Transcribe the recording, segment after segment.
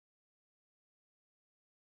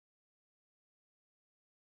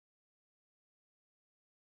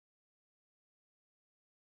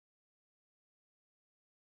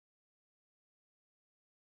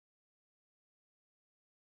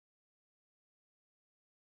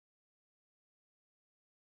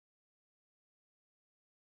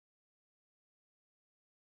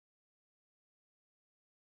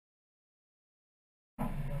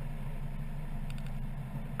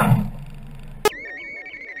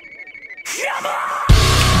Come on!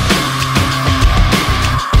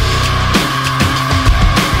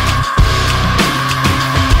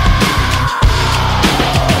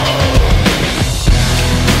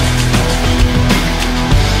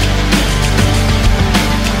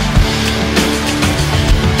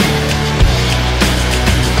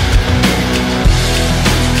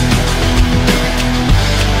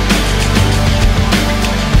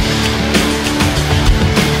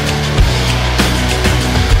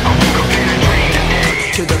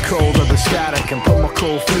 Cold of the static and put my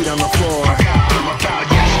cold feet on the floor.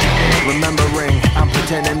 Remembering I'm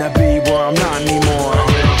pretending to be where I'm not anymore.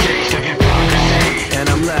 And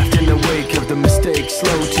I'm left in the wake of the mistakes,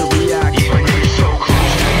 slow to react.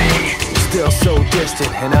 Still so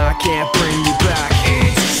distant and I can't bring you back.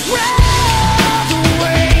 It's rough the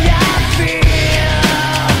way I feel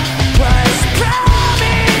was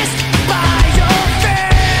promised by your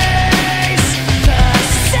face. The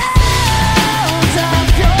sounds of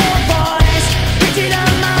your voice reaching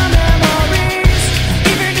on my memories.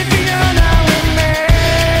 Even if you're not with me,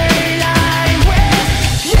 I'm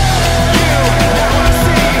with you. Now I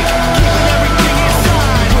see, keeping everything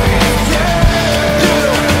inside with you.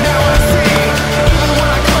 Now I see, even when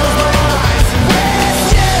I close my eyes with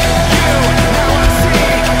you. Now I see,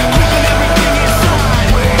 keeping everything inside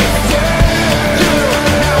with you.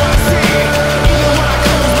 Now I see, even when I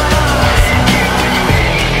close my eyes.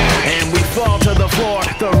 And we fall to the floor,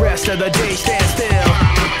 the rest of the day stand still.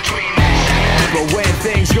 But when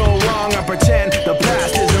things go wrong, I pretend the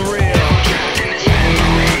past isn't real.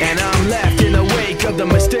 And I'm left in the wake of the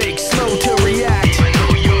mistakes, slow to react.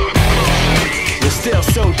 You're still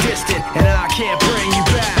so distant, and I can't bring you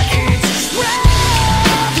back. It's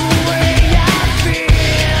rough the way I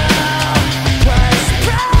feel was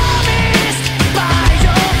promised by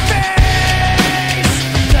your face.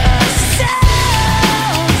 The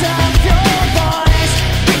sounds of your voice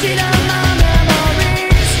reaching on my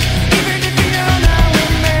memories. Even if you're not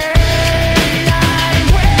with me, I'm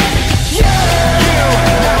with you.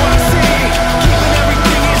 Now I see, keeping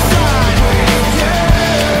everything inside with you.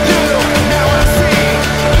 Now I see,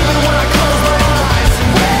 even when I close my eyes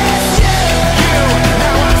with you.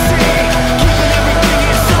 Now I see, keeping everything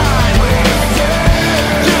inside with you.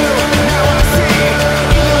 Now I see,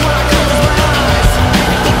 even when I close my eyes.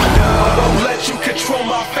 I won't let you control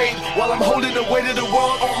my fate while I'm holding the weight of the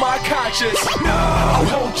world on my conscience. I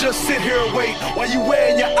won't just sit here and wait while you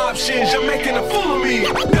weighing your options. You're making a fool of me.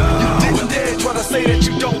 You didn't dare try to say that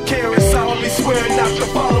you don't care and solemnly swear not to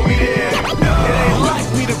follow me there. It ain't like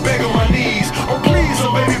me to beg on my knees. Oh please,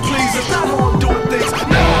 oh baby, please. It's not how I'm doing things.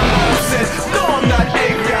 No, I'm upset. No, I'm not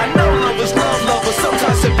angry. I know lovers love lovers.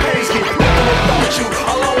 Sometimes it pains me. Nothing about you.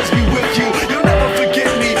 I'll always be with you. You'll never forget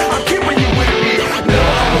me. I'm keeping you with me. No,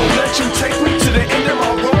 I won't let you take me to the end of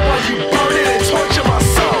my rope while you burn it and torture my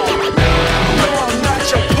soul. No, I'm not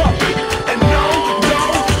your puppet. And no, no,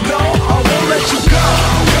 no, I won't let you go.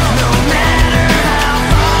 No matter how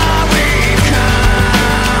far we've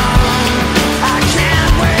come, I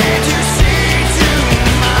can't wait to see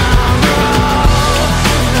tomorrow.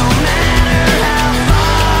 No matter how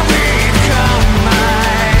far we've come,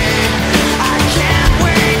 I can't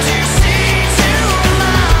wait to see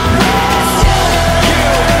tomorrow.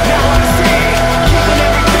 Now I see, keeping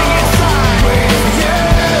everything inside with you.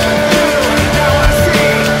 Now I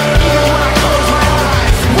see, even when I close my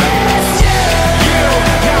eyes with you.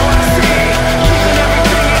 Now I see, keeping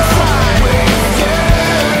everything inside with you.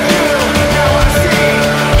 Now I see,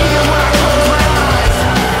 even when I close my eyes.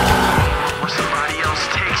 When somebody else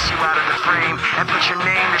takes you out of the frame and put your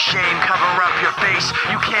name to shame, cover up your face.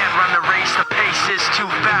 You can't run the race, the pace is too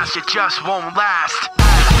fast, it just won't last.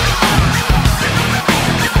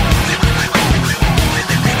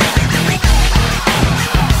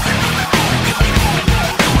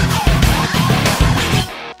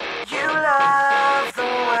 You love the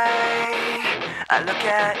way I look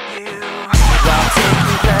at you While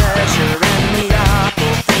taking pleasure in the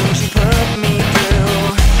awful things you put me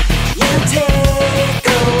through. You take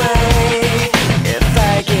away if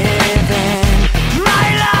I give in. My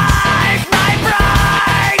life, my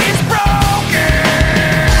pride is broken.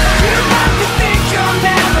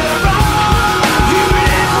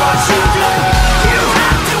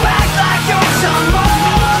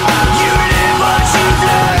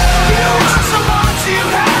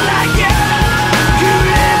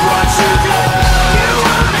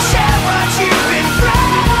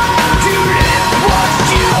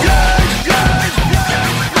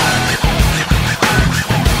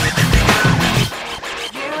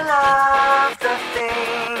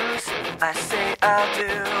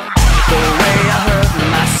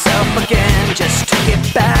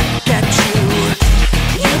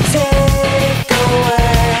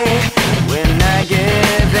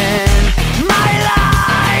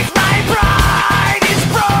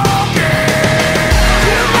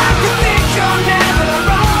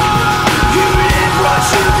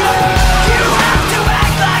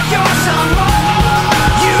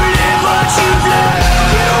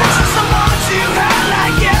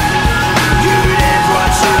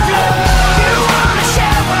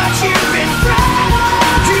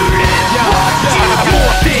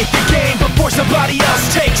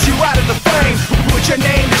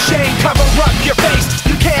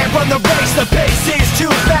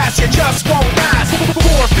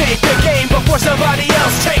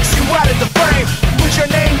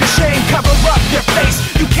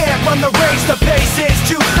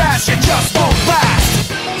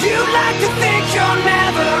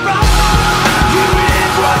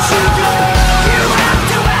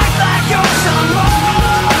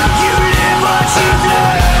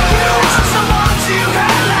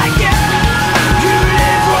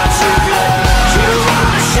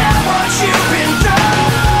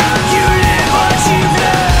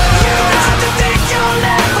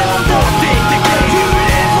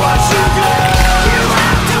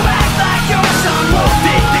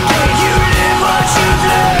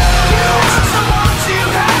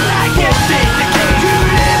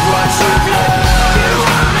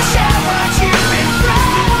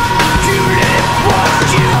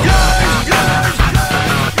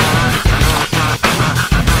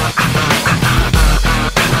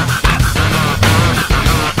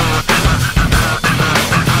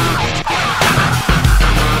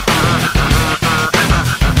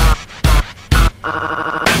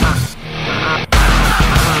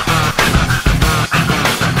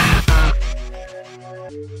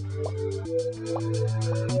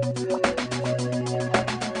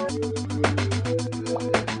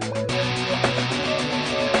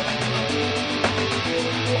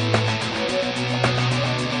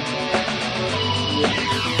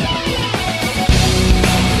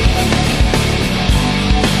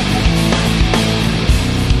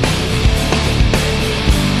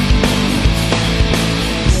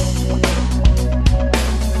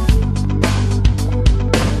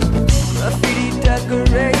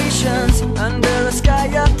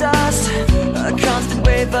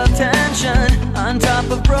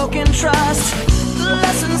 broken trust. The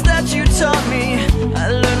lessons that you taught me, I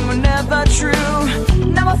learned were never true.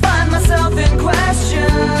 Now I find myself in question.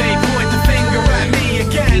 They point the finger at me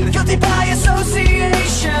again. Guilty by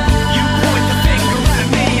association. You point the finger at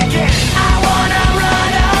me again. I wanna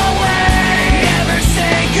run away, never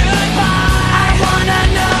say goodbye. I wanna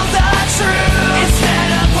know the truth instead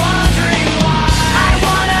of wondering why. I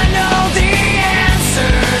wanna know the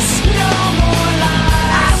answers, no more lies.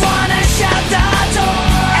 I wanna shut the door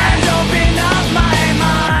and open up my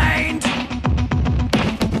mind.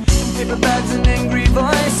 Paper bags and angry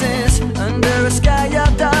voices under a sky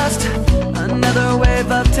of dust. Another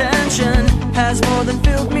wave of tension has more than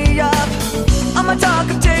filled me up. On my talk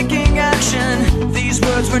of taking action, these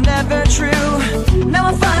words were never true.